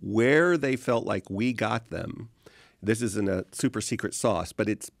 where they felt like we got them. This isn't a super secret sauce, but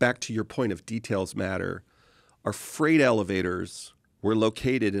it's back to your point of details matter. Our freight elevators were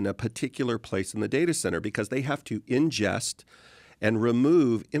located in a particular place in the data center because they have to ingest and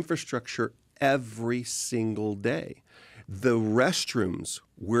remove infrastructure every single day. The restrooms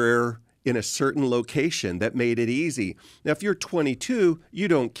were in a certain location that made it easy. Now, if you're 22, you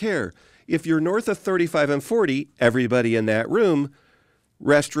don't care. If you're north of 35 and 40, everybody in that room,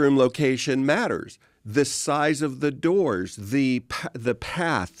 restroom location matters. The size of the doors, the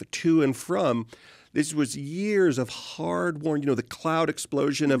path to and from. This was years of hard-worn, the cloud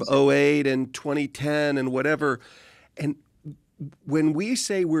explosion of '08 and 2010 and whatever. And when we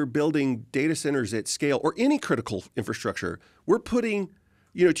say we're building data centers at scale or any critical infrastructure, we're putting,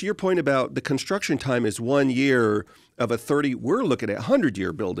 to your point about the construction time is 1 year of a 30, we're looking at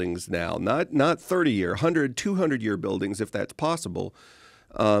 100-year buildings now, not 30-year, 100, 200-year buildings if that's possible.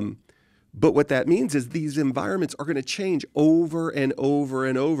 But what that means is these environments are going to change over and over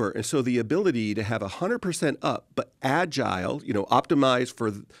and over. And so the ability to have 100% up, but agile, optimized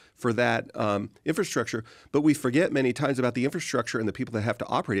for that infrastructure. But we forget many times about the infrastructure and the people that have to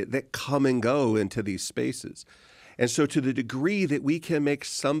operate it that come and go into these spaces. And so to the degree that we can make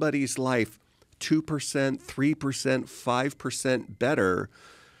somebody's life 2%, 3%, 5% better,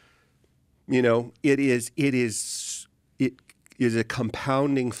 it is a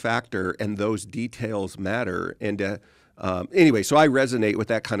compounding factor, and those details matter. And anyway, so I resonate with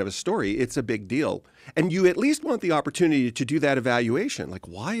that kind of a story. It's a big deal. And you at least want the opportunity to do that evaluation. Like,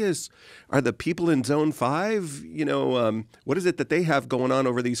 are the people in zone 5, what is it that they have going on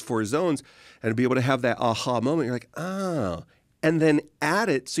over these 4 zones? And be able to have that aha moment. You're like, oh, and then add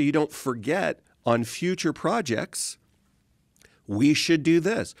it so you don't forget on future projects, we should do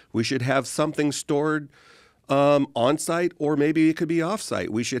this. We should have something stored on-site, or maybe it could be off-site.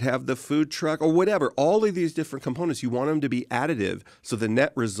 We should have the food truck or whatever. All of these different components, you want them to be additive. So the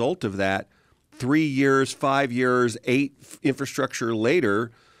net result of that, 3 years, 5 years, 8 infrastructure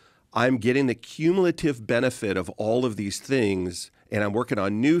later, I'm getting the cumulative benefit of all of these things, and I'm working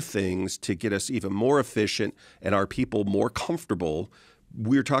on new things to get us even more efficient and our people more comfortable.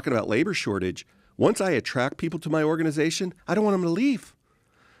 We were talking about labor shortage. Once I attract people to my organization, I don't want them to leave.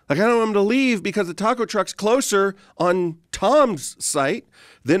 Like, I don't want them to leave because the taco truck's closer on Tom's site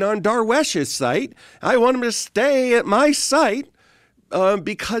than on Darwesh's site. I want them to stay at my site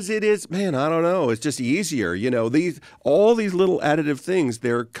because it is, man, I don't know. It's just easier. All these little additive things,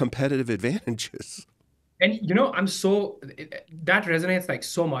 they're competitive advantages. and that resonates like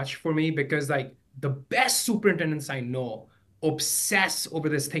so much for me because like the best superintendents I know obsess over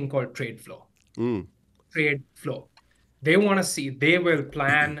this thing called trade flow. Mm. Trade flow. They will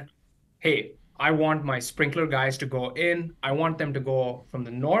plan, hey, I want my sprinkler guys to go in. I want them to go from the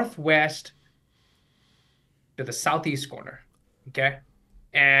northwest to the southeast corner. Okay.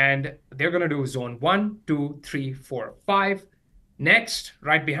 And they're going to do zone 1, 2, 3, 4, 5. Next,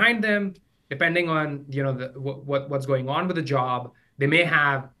 right behind them, depending on, what's going on with the job, they may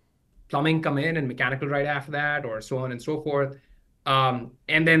have plumbing come in and mechanical right after that, or so on and so forth. And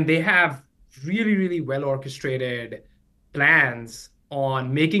then they have really, really well orchestrated plans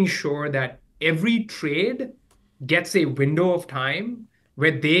on making sure that every trade gets a window of time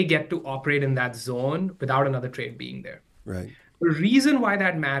where they get to operate in that zone without another trade being there. Right. The reason why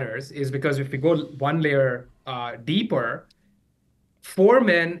that matters is because if we go one layer deeper, 4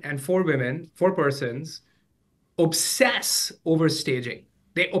 men and 4 women, 4 persons, obsess over staging.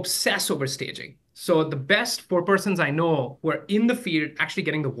 They obsess over staging. So the best 4 persons I know who are in the field actually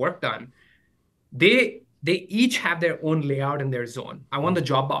getting the work done, they each have their own layout in their zone. I want the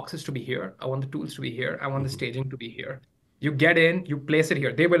job boxes to be here. I want the tools to be here. I want the staging to be here. You get in, you place it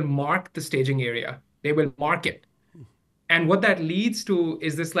here. They will mark the staging area. They will mark it. And what that leads to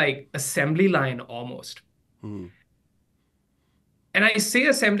is this like assembly line almost. Mm. And I say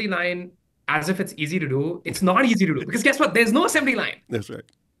assembly line as if it's easy to do. It's not easy to do because guess what? There's no assembly line. That's right.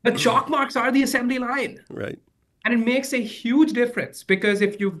 The chalk marks are the assembly line. Right. And it makes a huge difference because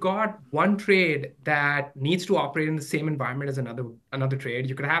if you've got one trade that needs to operate in the same environment as another trade,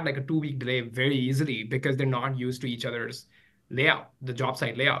 you could have like a 2 week delay very easily because they're not used to each other's layout, the job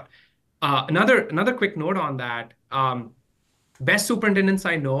site layout. Another quick note on that. Best superintendents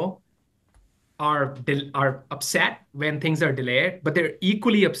I know are upset when things are delayed, but they're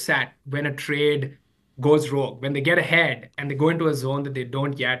equally upset when a trade goes rogue, when they get ahead and they go into a zone that they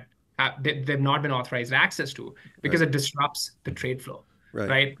don't yet they've not been authorized access to because Right. it disrupts the trade flow, Right.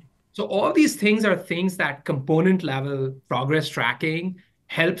 right? So all these things are things that component level progress tracking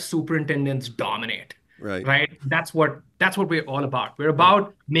helps superintendents dominate, Right. right? That's what we're all about. We're Right.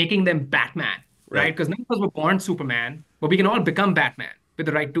 about making them Batman, right? Right. Because none of us were born Superman, but we can all become Batman with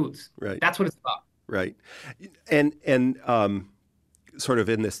the right tools. Right. That's what it's about. Right. And sort of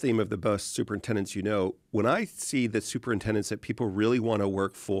in this theme of the best superintendents, when I see the superintendents that people really want to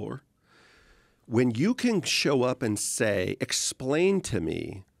work for, when you can show up and say, explain to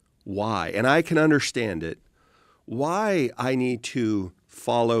me why, and I can understand it, why I need to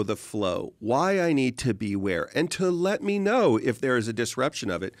follow the flow, why I need to beware, and to let me know if there is a disruption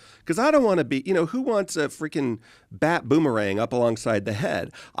of it. Because I don't want to be, who wants a freaking bat boomerang up alongside the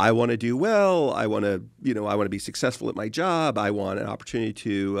head? I want to do well. I want to, I want to be successful at my job. I want an opportunity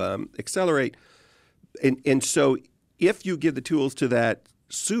to accelerate. And so if you give the tools to that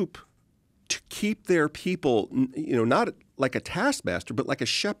soup to keep their people, not like a taskmaster, but like a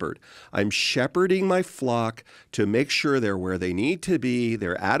shepherd. I'm shepherding my flock to make sure they're where they need to be.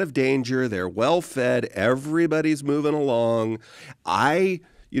 They're out of danger. They're well fed. Everybody's moving along.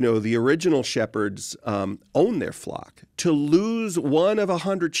 The original shepherds own their flock. To lose one of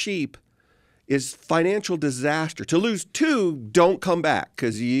 100 sheep is financial disaster. To lose two, don't come back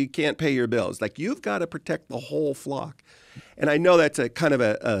because you can't pay your bills. Like you've got to protect the whole flock. And I know that's a kind of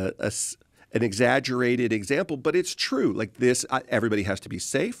an exaggerated example, but it's true. Like this, everybody has to be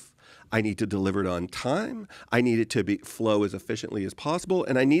safe. I need to deliver it on time. I need it to flow as efficiently as possible.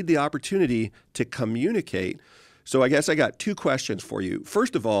 And I need the opportunity to communicate. So I guess I got two questions for you.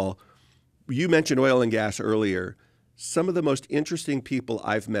 First of all, you mentioned oil and gas earlier. Some of the most interesting people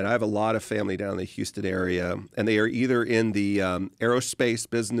I've met, I have a lot of family down in the Houston area, and they are either in the aerospace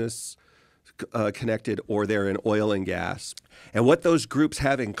business, connected, or they're in oil and gas. And what those groups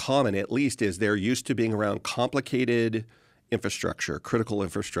have in common, at least, is they're used to being around complicated infrastructure, critical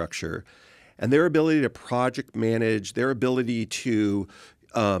infrastructure, and their ability to project manage, their ability to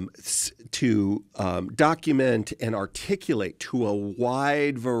document and articulate to a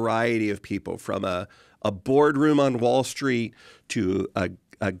wide variety of people, from a boardroom on Wall Street to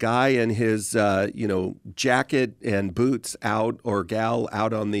a guy in his jacket and boots out, or gal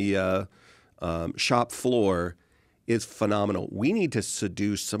out on the shop floor, is phenomenal. We need to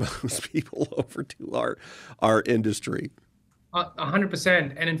seduce some of those people over to our industry.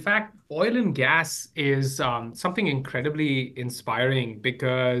 100%. And in fact, oil and gas is something incredibly inspiring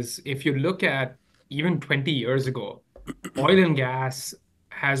because if you look at even 20 years ago, oil and gas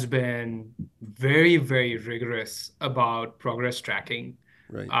has been very, very rigorous about progress tracking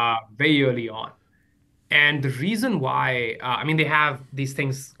Right. very early on. And the reason why, they have these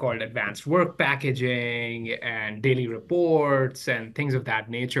things called advanced work packaging and daily reports and things of that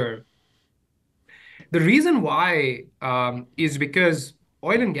nature. The reason why is because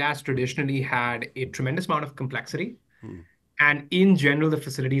oil and gas traditionally had a tremendous amount of complexity. Hmm. And in general, the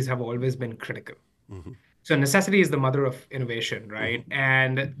facilities have always been critical. Mm-hmm. So necessity is the mother of innovation, right? Mm-hmm.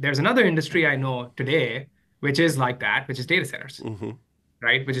 And there's another industry I know today, which is like that, which is data centers, Mm-hmm.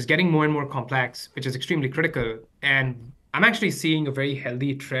 right? Which is getting more and more complex, which is extremely critical. And I'm actually seeing a very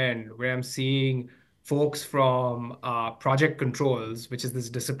healthy trend where I'm seeing folks from project controls, which is this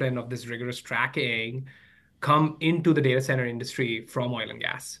discipline of this rigorous tracking, come into the data center industry from oil and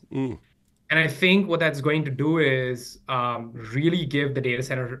gas. Mm. And I think what that's going to do is really give the data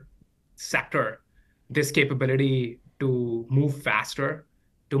center sector this capability to move faster,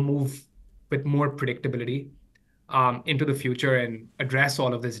 to move with more predictability into the future and address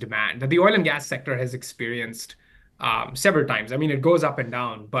all of this demand that the oil and gas sector has experienced several times. I mean, it goes up and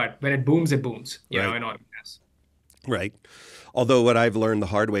down, but when it booms, in oil and gas. Right. Although what I've learned the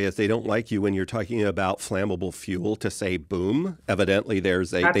hard way is they don't like you when you're talking about flammable fuel to say boom. Evidently,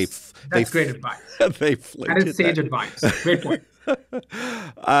 there's That's great advice. they That is sage advice. Great point.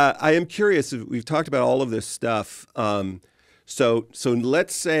 I am curious. We've talked about all of this stuff. So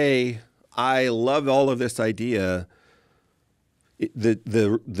let's say I love all of this idea.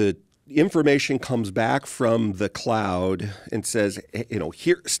 information comes back from the cloud and says,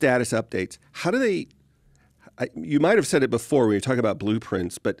 here, status updates. How do they, you might have said it before when you talk about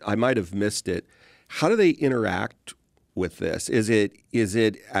blueprints, but I might have missed it. How do they interact with this? Is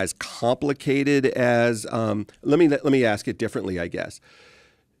it as complicated as, let me ask it differently, I guess.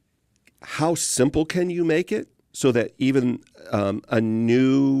 How simple can you make it so that even a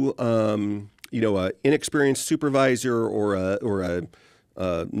new, a inexperienced supervisor or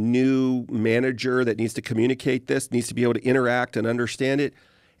a new manager that needs to communicate this needs to be able to interact and understand it?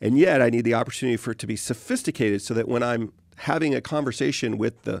 And yet I need the opportunity for it to be sophisticated so that when I'm having a conversation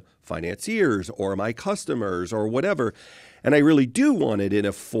with the financiers or my customers or whatever, and I really do want it in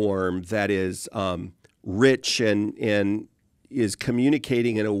a form that is rich and is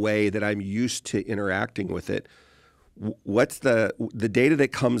communicating in a way that I'm used to interacting with it. What's the data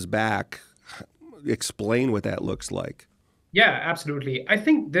that comes back? Explain what that looks like. Yeah, absolutely. I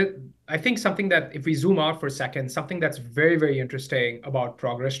think something that, if we zoom out for a second, something that's very, very interesting about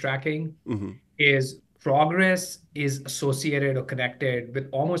progress tracking is progress is associated or connected with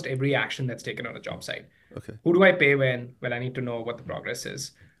almost every action that's taken on a job site. Okay. Who do I pay when? Well, I need to know what the progress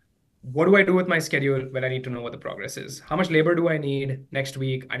is. What do I do with my schedule? Well, I need to know what the progress is. How much labor do I need next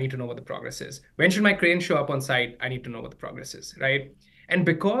week? I need to know what the progress is. When should my crane show up on site? I need to know what the progress is, right? And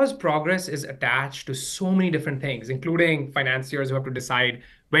because progress is attached to so many different things, including financiers who have to decide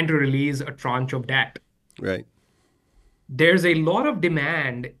when to release a tranche of debt. Right. There's a lot of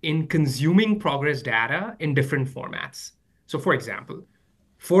demand in consuming progress data in different formats. So for example,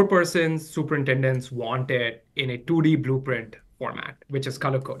 4-person superintendents want it in a 2D blueprint format, which is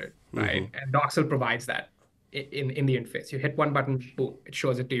color-coded, right? And Doxel provides that in the interface. You hit one button, boom, it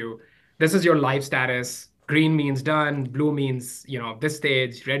shows it to you. This is your live status. Green means done, blue means, this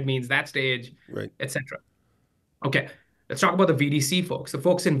stage, red means that stage, right, etc. Okay, let's talk about the VDC folks. The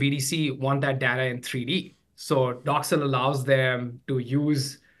folks in VDC want that data in 3D. So Doxel allows them to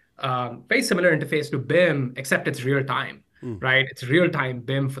use very similar interface to BIM, except it's real time, right? It's real time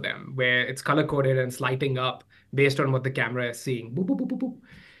BIM for them, where it's color coded and it's lighting up based on what the camera is seeing. Boop, boop, boop, boop, boop.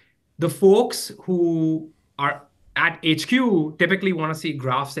 The folks who are at HQ typically want to see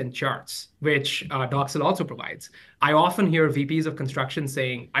graphs and charts, which Doxel also provides. I often hear VPs of construction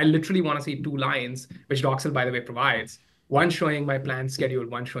saying, I literally want to see 2 lines, which Doxel, by the way, provides. One showing my planned schedule,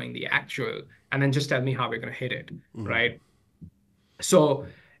 one showing the actual, and then just tell me how we're going to hit it, right? So,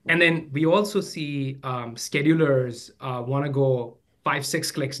 and then we also see schedulers want to go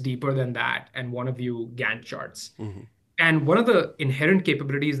 5-6 clicks deeper than that and want to view Gantt charts. And one of the inherent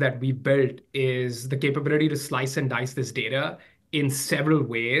capabilities that we built is the capability to slice and dice this data in several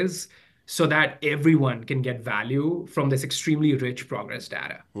ways so that everyone can get value from this extremely rich progress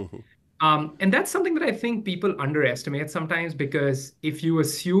data. And that's something that I think people underestimate sometimes, because if you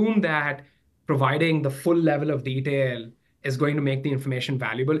assume that providing the full level of detail is going to make the information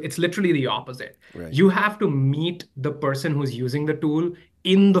valuable, it's literally the opposite. Right. You have to meet the person who's using the tool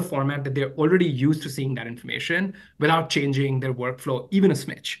in the format that they're already used to seeing that information without changing their workflow, even a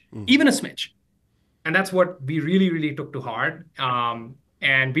smidge, even a smidge. And that's what we really, really took to heart.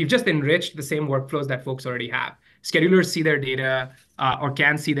 And we've just enriched the same workflows that folks already have. Schedulers see their data or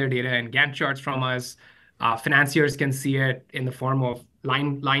can see their data in Gantt charts from us. Financiers can see it in the form of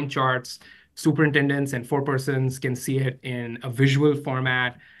line charts. Superintendents and 4-persons can see it in a visual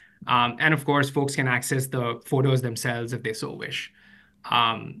format. And of course, folks can access the photos themselves if they so wish.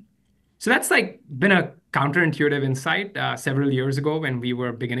 So that's been a counterintuitive insight several years ago when we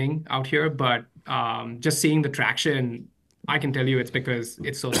were beginning out here. But just seeing the traction, I can tell you it's because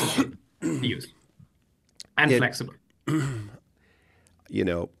it's so simple to use and flexible.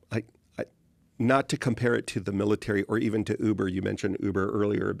 Not to compare it to the military or even to Uber. You mentioned Uber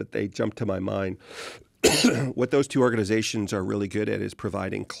earlier, but they jumped to my mind. What those 2 organizations are really good at is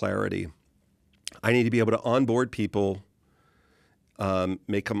providing clarity. I need to be able to onboard people,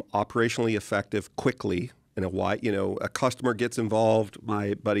 make them operationally effective quickly. A customer gets involved.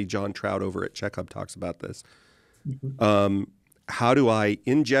 My buddy John Trout over at Checkup talks about this. How do I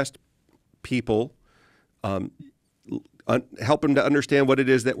ingest people, help them to understand what it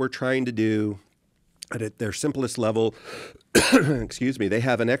is that we're trying to do at their simplest level? Excuse me. They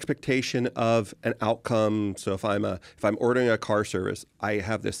have an expectation of an outcome. So if I'm ordering a car service, I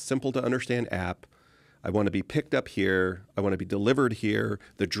have this simple to understand app. I want to be picked up here. I want to be delivered here.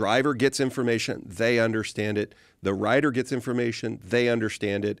 The driver gets information. They understand it. The rider gets information. They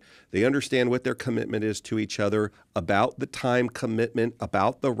understand it. They understand what their commitment is to each other, about the time commitment,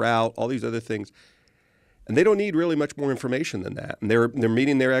 about the route, all these other things. And they don't need really much more information than that. And they're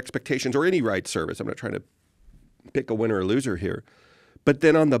meeting their expectations, or any ride service. I'm not trying to pick a winner or loser here. But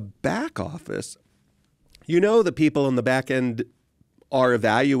then on the back office, the people on the back end are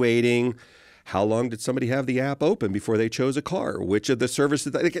evaluating how long did somebody have the app open before they chose a car, which of the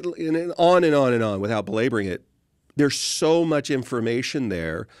services, and on and on and on without belaboring it. There's so much information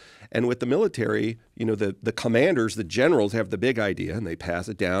there. And with the military, the commanders, the generals have the big idea and they pass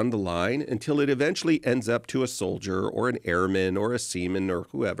it down the line until it eventually ends up to a soldier or an airman or a seaman or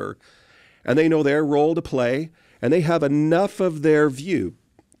whoever. And they know their role to play and they have enough of their view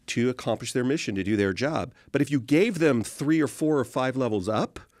to accomplish their mission, to do their job. But if you gave them 3 or 4 or 5 levels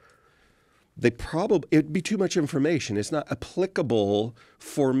up, it'd be too much information. It's not applicable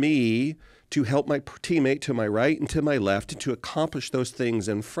for me to help my teammate to my right and to my left and to accomplish those things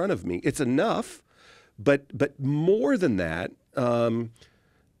in front of me. It's enough, but more than that,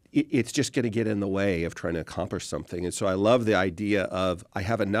 it's just going to get in the way of trying to accomplish something. And so I love the idea of I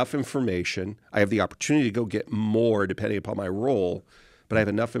have enough information. I have the opportunity to go get more depending upon my role, but I have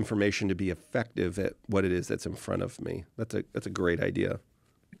enough information to be effective at what it is that's in front of me. That's a great idea.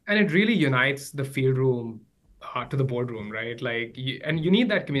 And it really unites the field room to the boardroom, right? And you need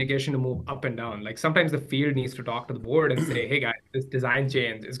that communication to move up and down. Like sometimes the field needs to talk to the board and say, hey guys, this design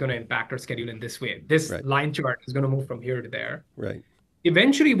change is going to impact our schedule in this way. This Right. line chart is going to move from here to there. Right.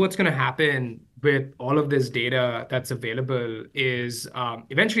 Eventually, what's going to happen with all of this data that's available is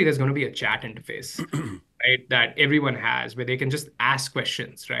eventually there's going to be a chat interface, right, that everyone has where they can just ask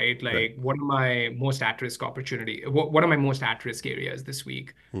questions, right? Like, Right. what are my most at-risk opportunity? What are my most at-risk areas this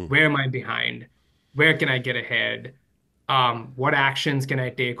week? Where am I behind? Where can I get ahead? What actions can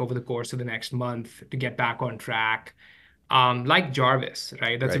I take over the course of the next month to get back on track? Like Jarvis,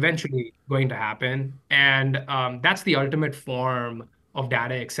 right? That's Right. eventually going to happen. And that's the ultimate form of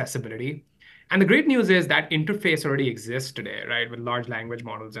data accessibility. And the great news is that interface already exists today, right? With large language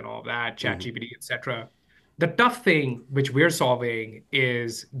models and all of that, ChatGPT, et cetera. The tough thing which we're solving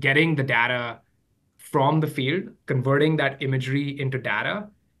is getting the data from the field, converting that imagery into data,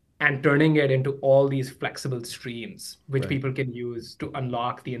 and turning it into all these flexible streams, which Right. people can use to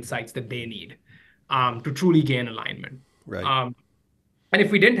unlock the insights that they need to truly gain alignment. Right. And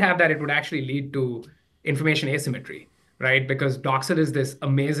if we didn't have that, it would actually lead to information asymmetry, right? Because Doxel is this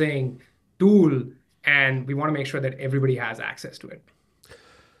amazing tool, and we want to make sure that everybody has access to it.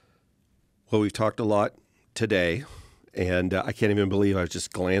 Well, we've talked a lot today, and I can't even believe I was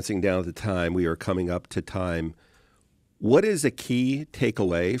just glancing down at the time. We are coming up to time. What is a key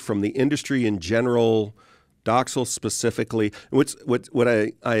takeaway from the industry in general, Doxel specifically? What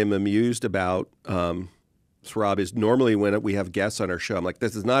I am amused about, Saurabh, is normally when we have guests on our show, I'm like,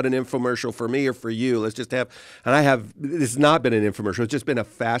 this is not an infomercial for me or for you. Let's just have, and this has not been an infomercial. It's just been a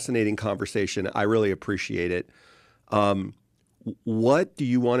fascinating conversation. I really appreciate it. What do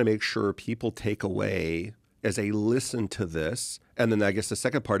you want to make sure people take away as they listen to this? And then I guess the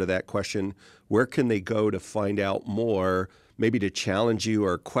second part of that question, where can they go to find out more, maybe to challenge you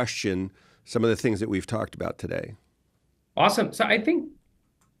or question some of the things that we've talked about today? Awesome. So I think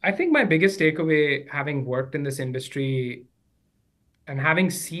my biggest takeaway, having worked in this industry and having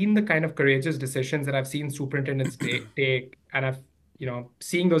seen the kind of courageous decisions that I've seen superintendents take, and I've,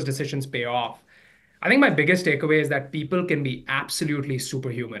 seeing those decisions pay off, I think my biggest takeaway is that people can be absolutely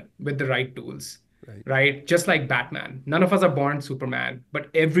superhuman with the right tools, right? Just like Batman. None of us are born Superman, but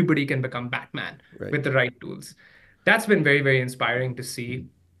everybody can become Batman with the right tools. That's been very, very inspiring to see.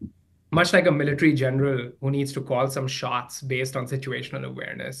 Much like a military general who needs to call some shots based on situational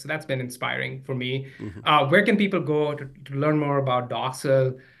awareness. So that's been inspiring for me. Where can people go to learn more about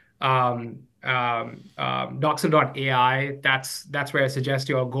Doxel? Doxel.ai. That's where I suggest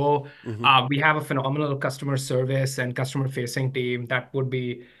you all go. We have a phenomenal customer service and customer facing team that would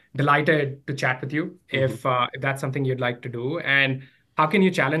be delighted to chat with you if that's something you'd like to do. And how can you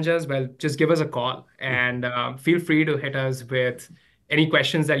challenge us? Well, just give us a call and feel free to hit us with any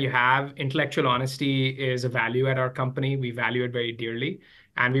questions that you have. Intellectual honesty is a value at our company. We value it very dearly.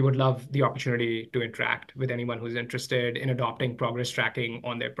 And we would love the opportunity to interact with anyone who's interested in adopting progress tracking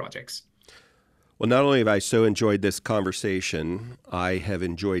on their projects. Well, not only have I so enjoyed this conversation, I have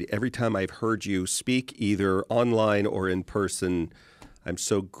enjoyed every time I've heard you speak, either online or in person. I'm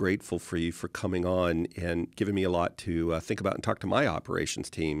so grateful for you for coming on and giving me a lot to think about and talk to my operations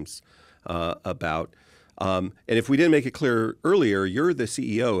teams about. And if we didn't make it clear earlier, you're the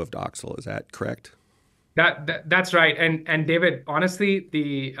CEO of Doxel. Is that correct? That's right. And David, honestly,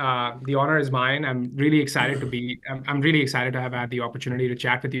 the honor is mine. I'm really excited to have had the opportunity to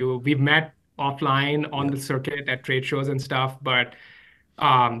chat with you. We've met offline on the circuit at trade shows and stuff, but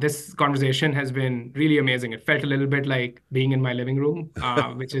This conversation has been really amazing. It felt a little bit like being in my living room,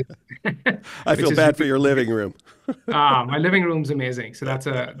 which is I which feel is bad for really your living room. my living room's amazing. So that's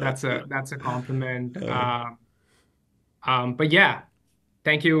a compliment. But yeah,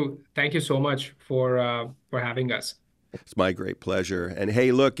 thank you so much for having us. It's my great pleasure. And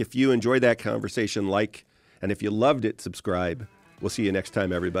hey, look, if you enjoyed that conversation, like, and if you loved it, subscribe. We'll see you next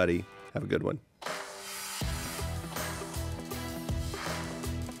time, everybody. Have a good one.